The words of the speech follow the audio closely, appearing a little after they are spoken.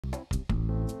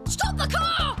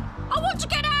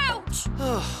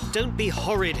Oh, don't be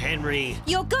horrid, Henry.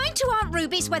 You're going to Aunt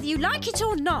Ruby's whether you like it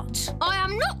or not. I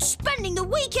am not spending the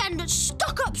weekend at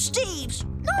Stuck-Up Steve's.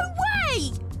 No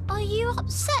way! Are you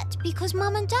upset because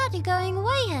Mum and Dad are going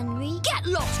away, Henry? Get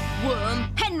lost,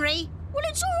 worm. Henry! Well,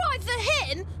 it's all right for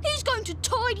him. He's going to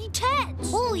Tidy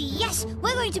Ted's. Oh, yes.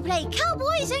 We're going to play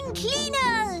Cowboys and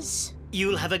Cleaners.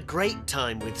 You'll have a great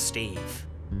time with Steve.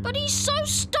 But he's so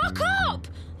stuck up.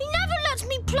 He never lets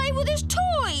me play with his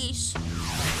toys.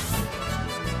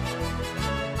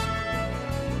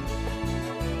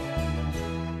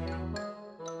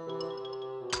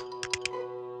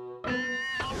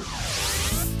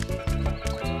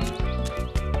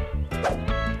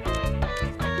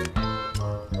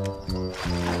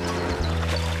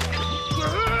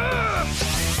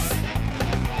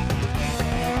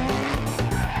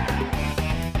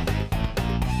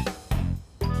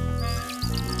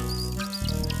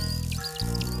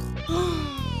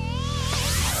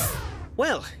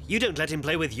 Well, you don't let him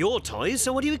play with your toys,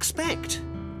 so what do you expect?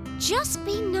 Just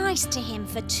be nice to him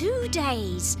for 2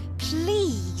 days,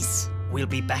 please. We'll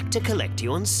be back to collect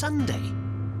you on Sunday.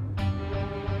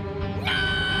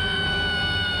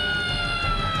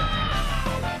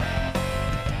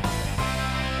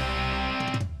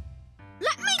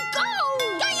 Let me go!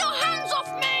 Get your hands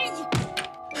off me!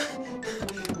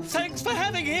 Thanks for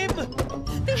having him!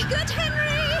 Be good, Henry!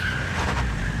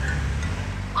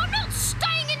 I'm not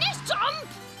staying in this dump!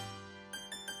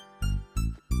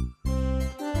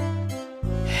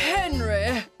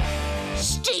 Henry!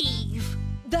 Steve!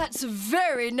 That's a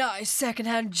very nice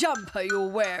second-hand jumper you're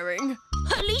wearing.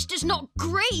 At least it's not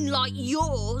green like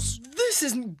yours. This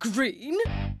isn't green.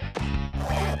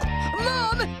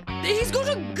 Mum! He's got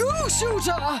a goo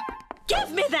shooter! Give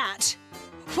me that!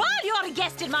 While you're a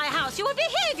guest in my house, you will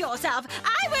behave yourself.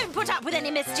 I won't put up with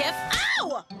any mischief.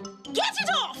 Ow! Get it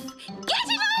off! Get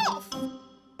it off!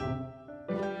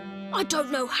 I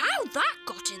don't know how that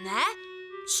got in there.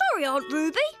 Sorry, Aunt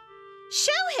Ruby.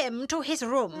 Show him to his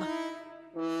room.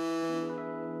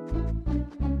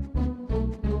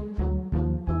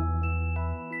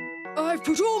 I've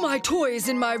put all my toys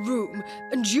in my room,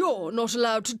 and you're not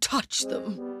allowed to touch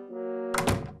them.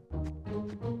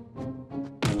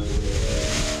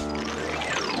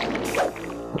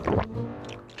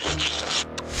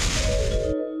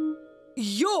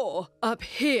 You're up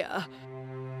here,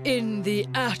 in the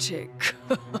attic.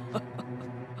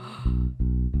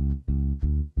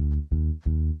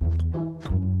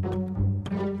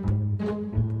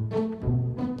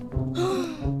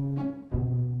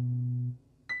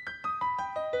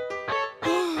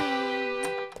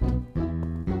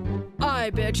 I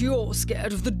bet you're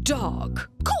scared of the dark.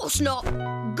 Course not.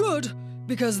 Good,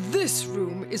 because this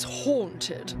room is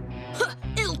haunted.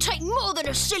 It'll take more than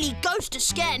a silly ghost to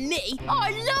scare me.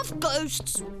 I love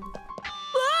ghosts.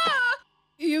 Ah!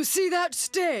 You see that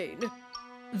stain?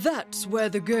 That's where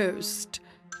the ghost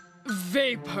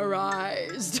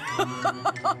vaporized.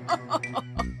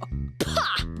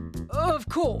 Pah! Of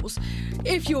course,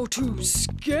 if you're too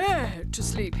scared to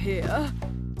sleep here,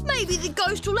 Maybe the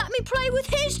ghost will let me play with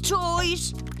his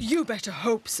toys. you better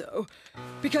hope so,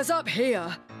 because up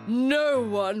here, no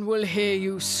one will hear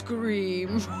you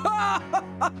scream. I'm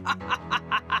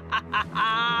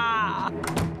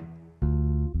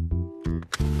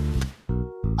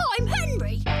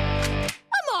Henry.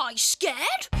 Am I scared?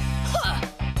 Huh.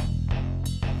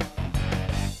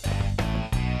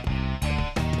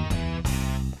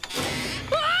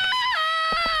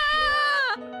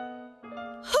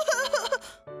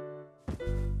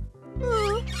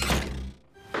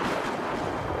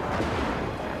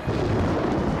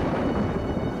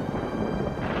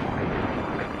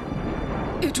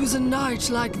 It was a night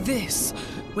like this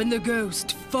when the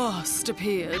ghost first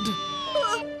appeared.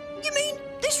 You mean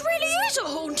this really is a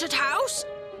haunted house?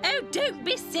 Oh, don't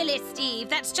be silly, Steve.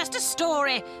 That's just a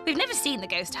story. We've never seen the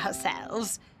ghost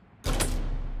ourselves.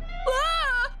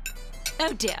 Ah!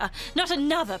 Oh, dear. Not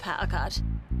another power cut.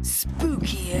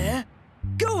 Spooky, eh?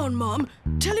 Go on, Mum.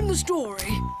 Tell him the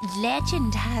story.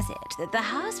 Legend has it that the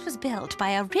house was built by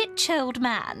a rich old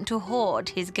man to hoard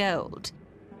his gold.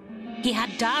 He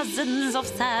had dozens of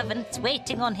servants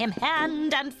waiting on him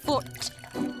hand and foot.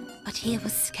 But he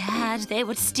was scared they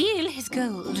would steal his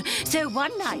gold. So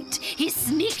one night, he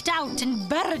sneaked out and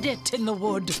buried it in the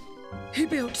wood. He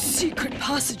built secret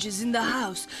passages in the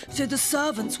house so the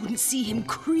servants wouldn't see him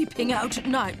creeping out at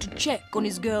night to check on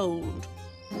his gold.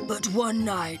 But one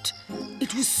night,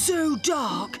 it was so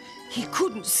dark, he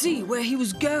couldn't see where he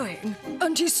was going,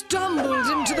 and he stumbled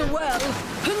into the well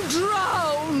and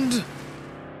drowned.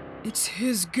 It's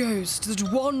his ghost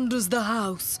that wanders the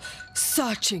house,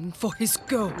 searching for his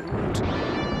gold.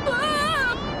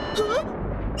 Ah! Huh?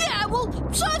 Yeah, well,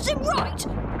 serves him right.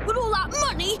 With all that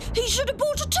money, he should have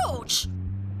bought a torch.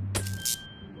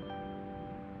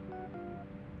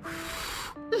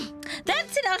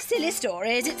 That's enough silly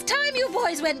stories. It's time you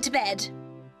boys went to bed.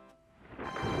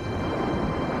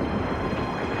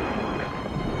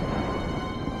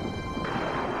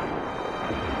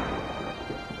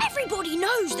 Everybody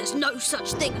knows there's no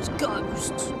such thing as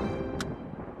ghosts.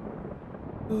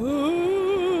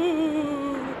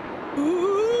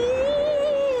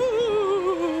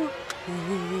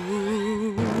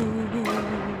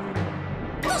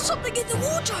 There's something in the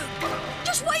wardrobe,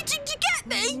 just waiting to get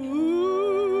me.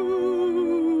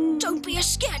 Don't be a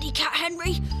scaredy cat,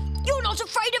 Henry. You're not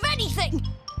afraid of anything,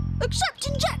 except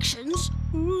injections.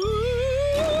 And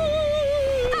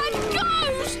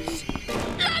ghosts!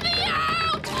 Let me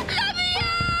out! Let me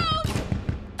out!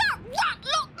 That rat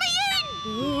locked me in!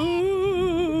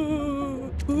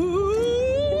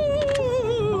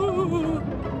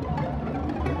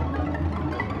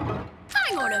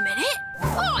 Hang on a minute.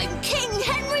 I'm King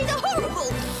Henry the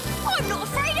Horrible. I'm not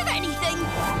afraid of anything.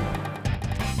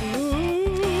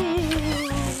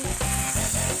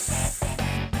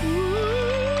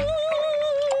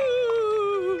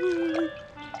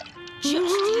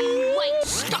 Just you wait,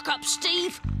 stuck-up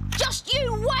Steve. Just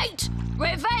you wait.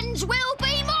 Revenge will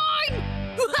be mine.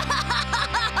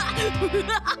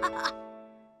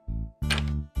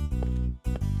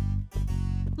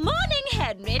 Morning,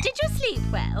 Henry. Did you sleep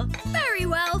well? Very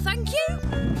well, thank you.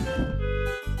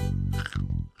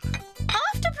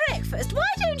 After breakfast, why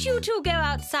don't you two go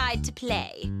outside to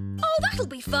play? Oh, that'll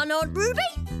be fun, Aunt Ruby.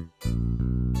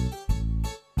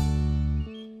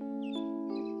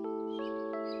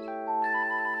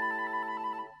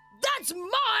 That's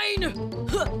mine!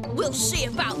 Huh, we'll see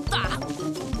about that.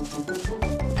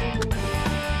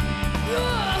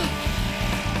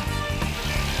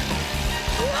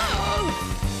 Whoa!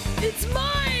 It's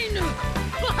mine!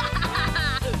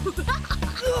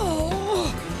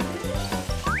 Oh.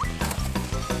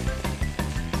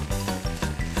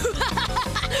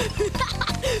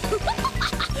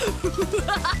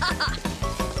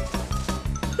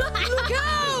 Look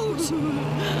out!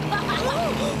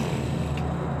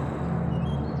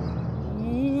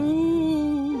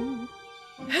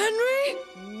 Henry?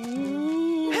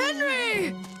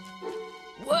 Henry!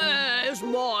 Where's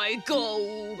my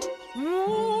gold?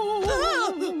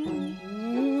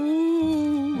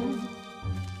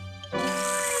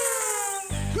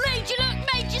 Made you look,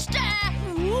 made you stare!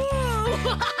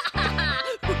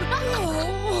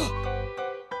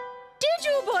 Did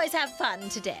you boys have fun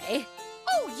today?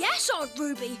 Oh, yes, Aunt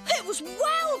Ruby. It was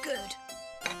well good.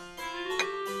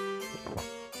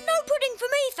 No pudding for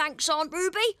me, thanks, Aunt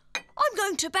Ruby. I'm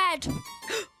going to bed.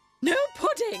 No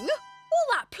pudding? All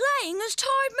that playing has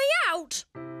tired me out.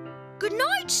 Good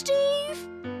night, Steve.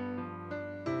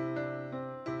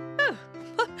 Oh,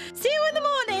 see you in the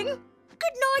morning.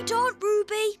 Good night, Aunt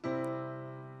Ruby.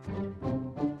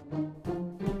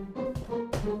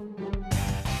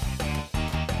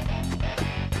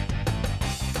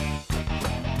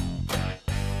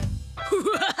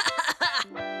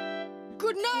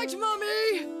 Good night,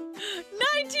 Mummy.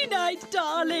 Nighty-night,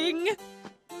 darling.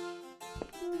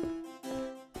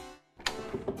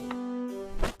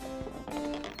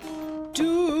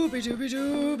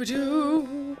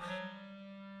 Dooby-dooby-dooby-doo.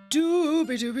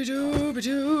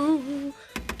 Dooby-dooby-dooby-doo.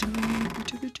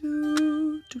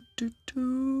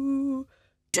 Dooby-dooby-doo.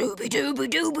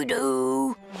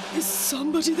 Dooby-dooby-dooby-doo. Is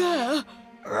somebody there?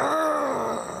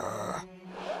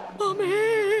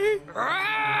 Mummy!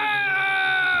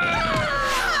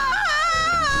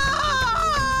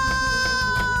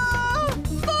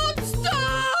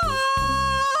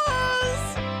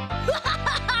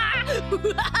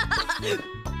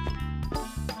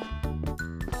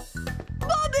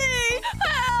 Mummy!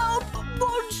 Help!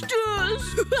 Monsters!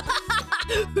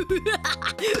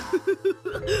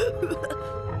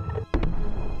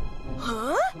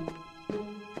 Huh?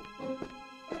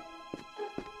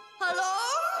 Hello?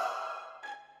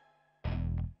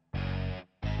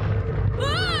 Ah!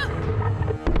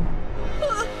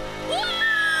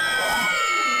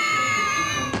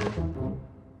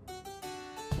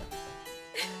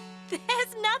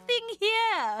 There's nothing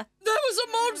here. There was a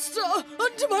monster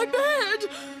under my bed.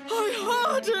 I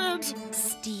heard it.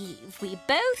 Steve, we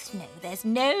both know there's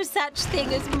no such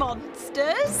thing as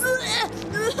monsters.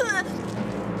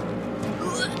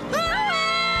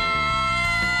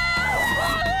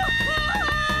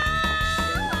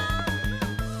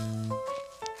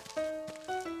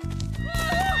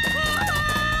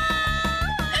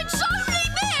 It's only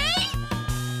me!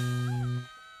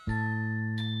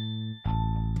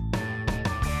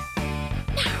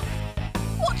 Now,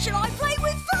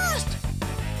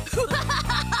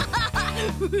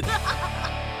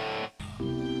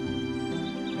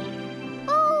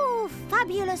 Oh,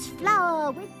 fabulous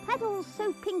flower with petals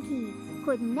so pinky,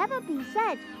 could never be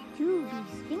said to be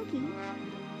stinky.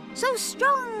 So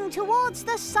strong towards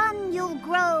the sun you'll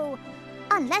grow,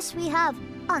 unless we have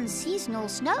unseasonal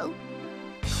snow.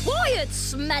 Quiet,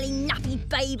 smelly, nappy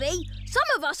baby. Some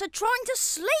of us are trying to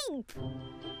sleep.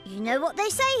 You know what they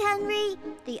say, Henry.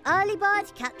 The early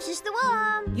bird catches the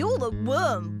worm. You're the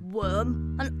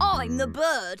worm, and I'm the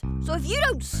bird. So if you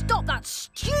don't stop that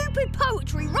stupid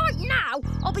poetry right now,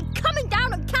 I'll be coming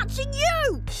down and catching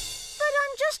you. But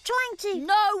I'm just trying to...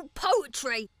 No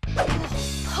poetry.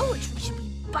 Poetry should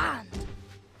be banned.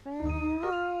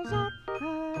 Stop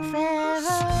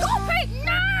it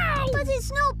now! But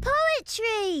it's not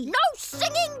poetry. No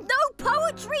singing, no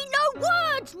poetry, no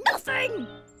words, nothing.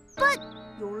 But...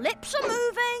 Your lips are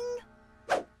moving.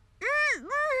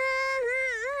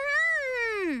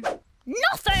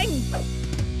 Nothing!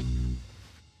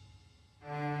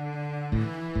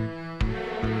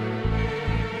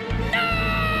 No!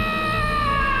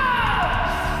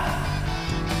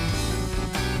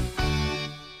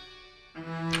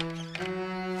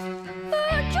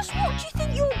 Just what do you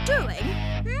think you're doing?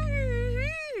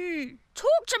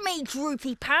 Talk to me,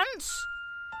 droopy pants.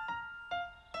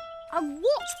 And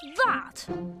what's that?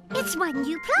 It's my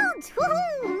new plant.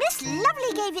 Woohoo! Miss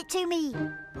Lovely gave it to me.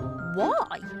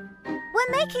 Why?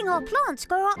 We're making our plants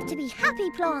grow up to be happy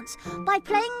plants by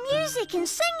playing music and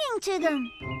singing to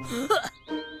them.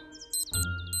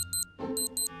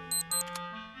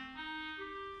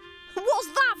 What's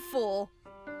that for?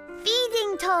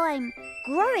 Feeding time.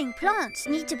 Growing plants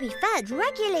need to be fed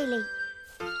regularly.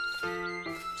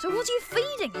 So what are you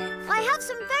feeding it? I have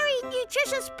some very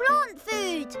nutritious plant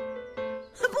food.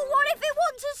 But what if it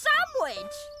wants a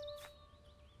sandwich?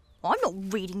 I'm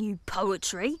not reading you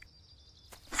poetry.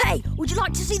 Hey, would you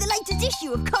like to see the latest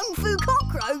issue of Kung Fu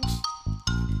Cockroach?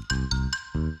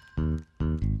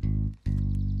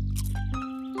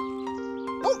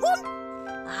 Want one?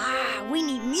 Ah, we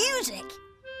need music.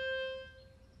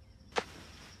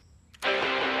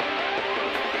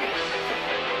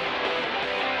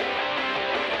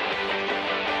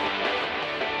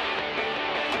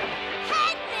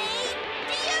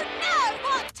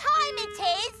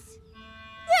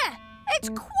 It's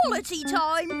quality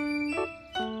time.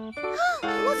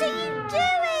 What are you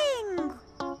doing?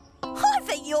 I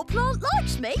think your plant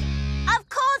likes me. Of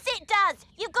course it does.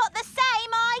 You've got the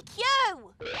same IQ.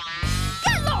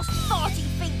 Get lost, farty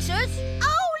features.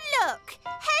 Oh, look.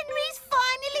 Henry's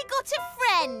finally got a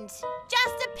friend.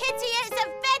 Just a pity it's a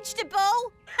vegetable.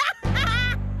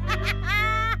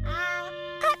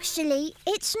 Actually,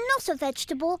 it's not a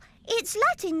vegetable. Its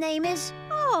Latin name is...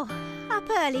 Oh, up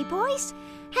early, boys.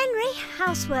 Henry,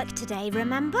 housework today,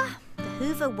 remember? The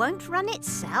Hoover won't run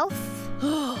itself.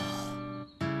 He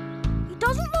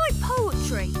doesn't like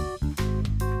poetry.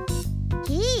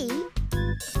 He?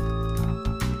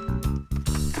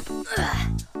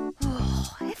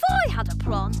 If I had a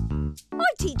plant,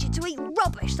 I'd teach it to eat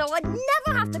rubbish so I'd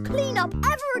never have to clean up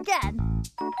ever again.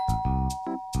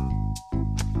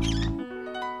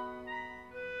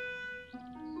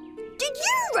 Did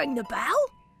you ring the bell?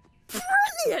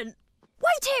 Brilliant!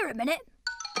 Wait here a minute.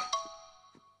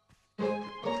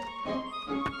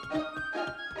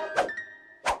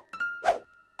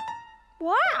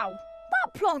 Wow,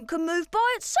 that plant can move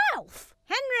by itself.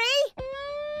 Henry!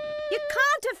 You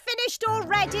can't have finished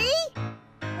already.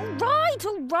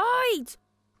 All right.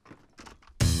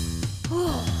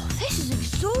 Oh, this is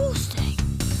exhausting.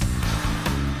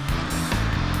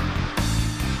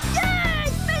 Yay,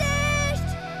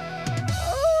 finished!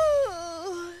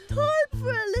 Oh, time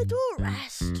for a little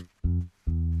rest.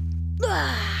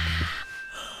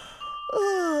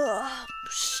 Oh,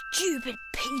 stupid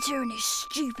Peter and his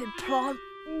stupid plant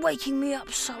waking me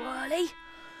up so early.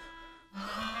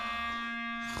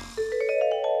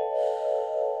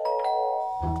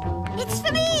 It's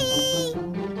for me!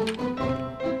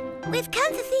 We've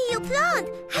come to see your plant.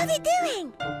 How's it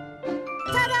doing?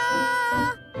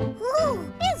 Ta-da!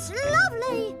 Ooh, it's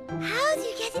lovely! How do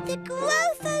you get it to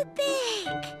grow so big?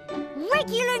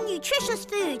 Regular nutritious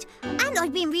food. And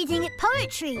I've been reading it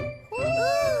poetry.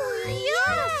 Ooh,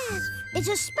 yes! It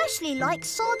especially likes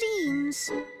sardines.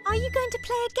 Are you going to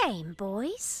play a game,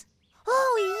 boys?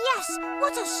 Oh, yes!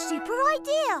 What a super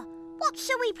idea! What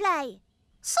shall we play?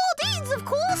 Sardines, of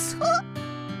course!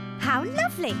 How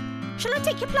lovely. Shall I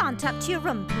take your plant up to your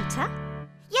room, Peter?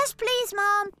 Yes, please,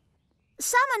 Mum.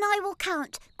 Sam and I will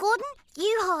count. Gordon,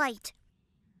 you hide.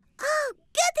 Oh,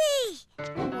 goody!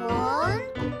 1,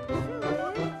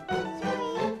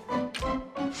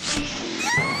 2, 3.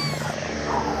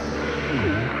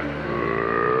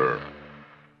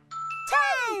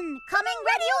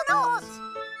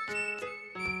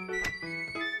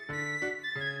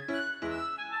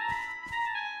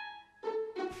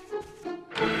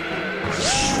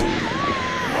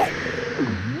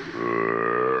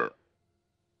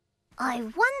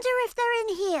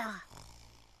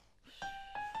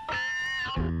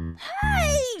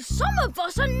 of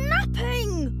us are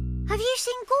napping. Have you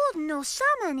seen Gordon or Sam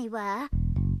anywhere?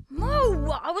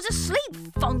 No, I was asleep,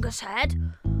 fungus head.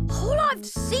 All I've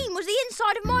seen was the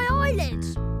inside of my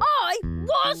eyelids. I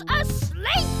was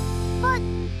asleep. But...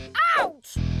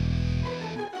 Ouch!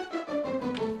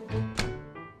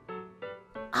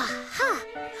 Aha!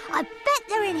 I bet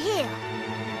they're in here.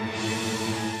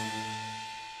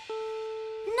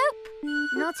 Nope,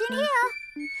 not in here.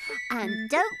 And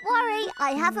don't worry,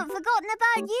 I haven't forgotten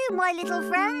about you, my little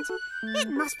friend. It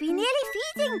must be nearly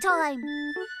feeding time.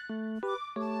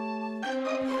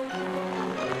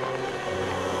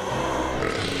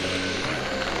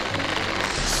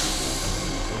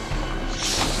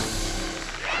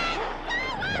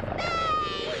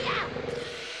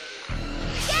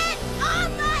 Get on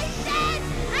my bed!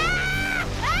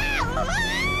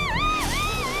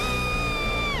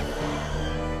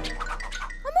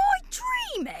 Am I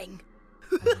dreaming?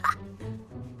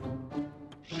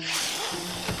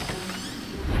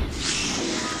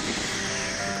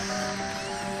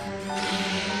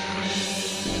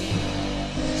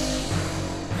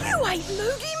 You ain't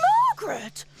Moody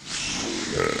Margaret!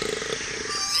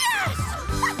 Yes!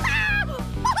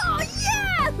 Oh,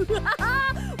 yeah!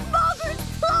 Margaret's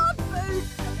plant food!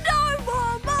 No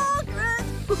more Margaret!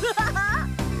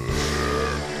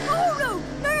 Oh, no!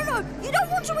 You don't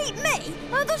want to eat me?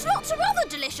 There's lots of other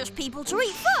delicious people to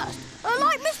eat first,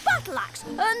 like Miss Battleaxe,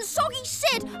 and Soggy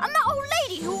Sid, and that old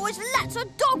lady who always lets her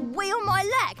dog wheel my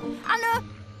leg, and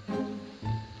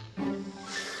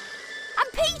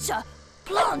Peter.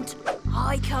 Blunt,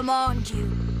 I command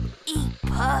you. Eat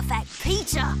perfect,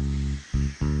 Peter.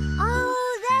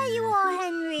 Oh, there you are,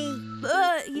 Henry.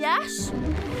 Yes?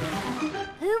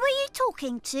 Who were you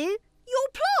talking to? Your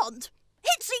plant.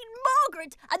 It's eaten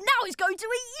Margaret, and now it's going to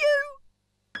eat you.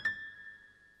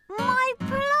 My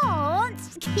plant?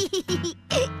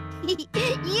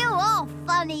 You are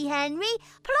funny, Henry.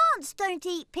 Plants don't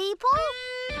eat people.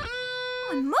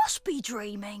 I must be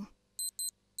dreaming.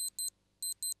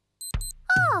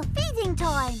 Ah, feeding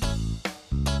time.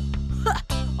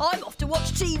 I'm off to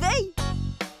watch TV.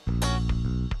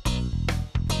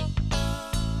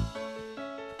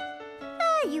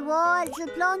 There you are, little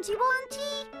planty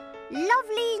wanty.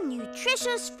 Lovely,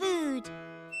 nutritious food.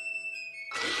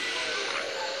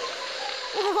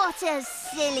 What a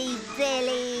silly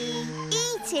Billy.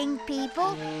 Eating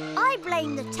people. I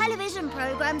blame the television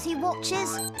programmes he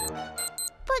watches.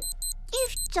 But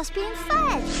you've just been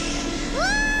fed.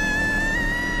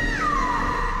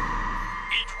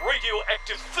 Eat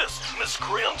radioactive fist,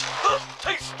 miscreant!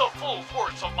 Taste the full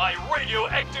force of my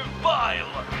radioactive bile!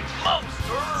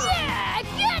 Monster! Yeah,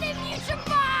 get him, Mutant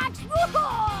Max! Mutant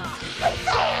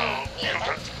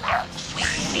Max,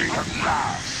 Mutant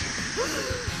Max!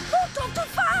 Oh, Dr.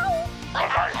 Fowl! But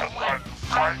I have one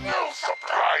final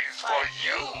surprise for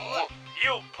you!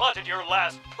 You plotted your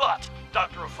last plot,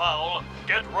 Dr. Fowl.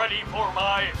 Get ready for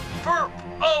my Burp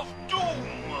of Doom!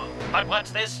 But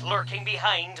what's this lurking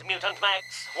behind, Mutant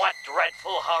Max? What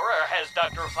dreadful horror has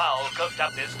Dr. Fowl cooked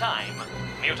up this time?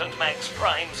 Mutant Max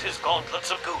primes his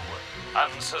gauntlets of goo,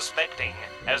 unsuspecting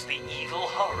as the evil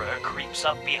horror creeps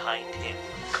up behind him,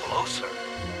 closer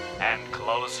and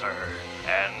closer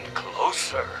and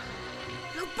closer.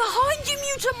 Look behind you,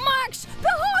 Mutant Max!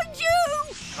 Behind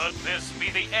you! Could this be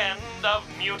the end of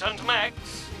Mutant Max?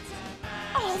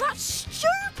 Oh, that's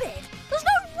stupid! There's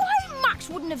no way Max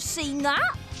wouldn't have seen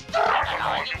that! You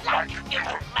like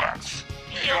Mutant Max?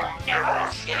 You'll never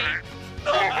escape!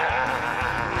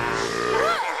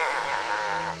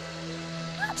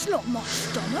 That's not my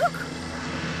stomach!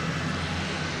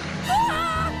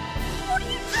 Ah! What are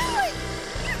you doing?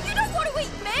 You don't want to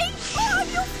eat me! I'm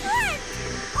your friend!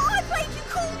 I played you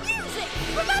cool music!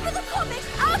 Remember the comics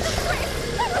and the crisp?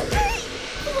 That was me!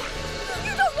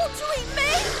 You don't want to eat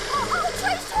me! I'll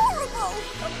taste horrible!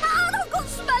 And I've got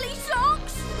smelly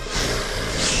socks!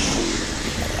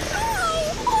 No!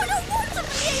 I don't want to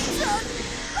be eaten!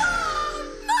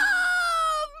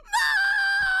 Mum!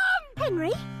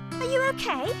 Henry, are you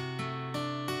okay?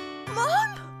 Mum?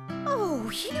 Oh,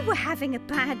 you were having a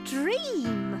bad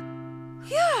dream.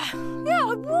 Yeah,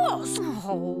 I was.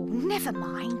 Oh, never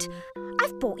mind.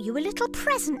 I've bought you a little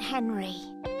present, Henry.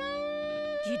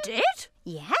 You did?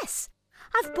 Yes,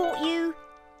 I've bought you,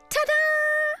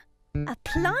 ta-da! A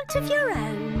plant of your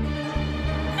own.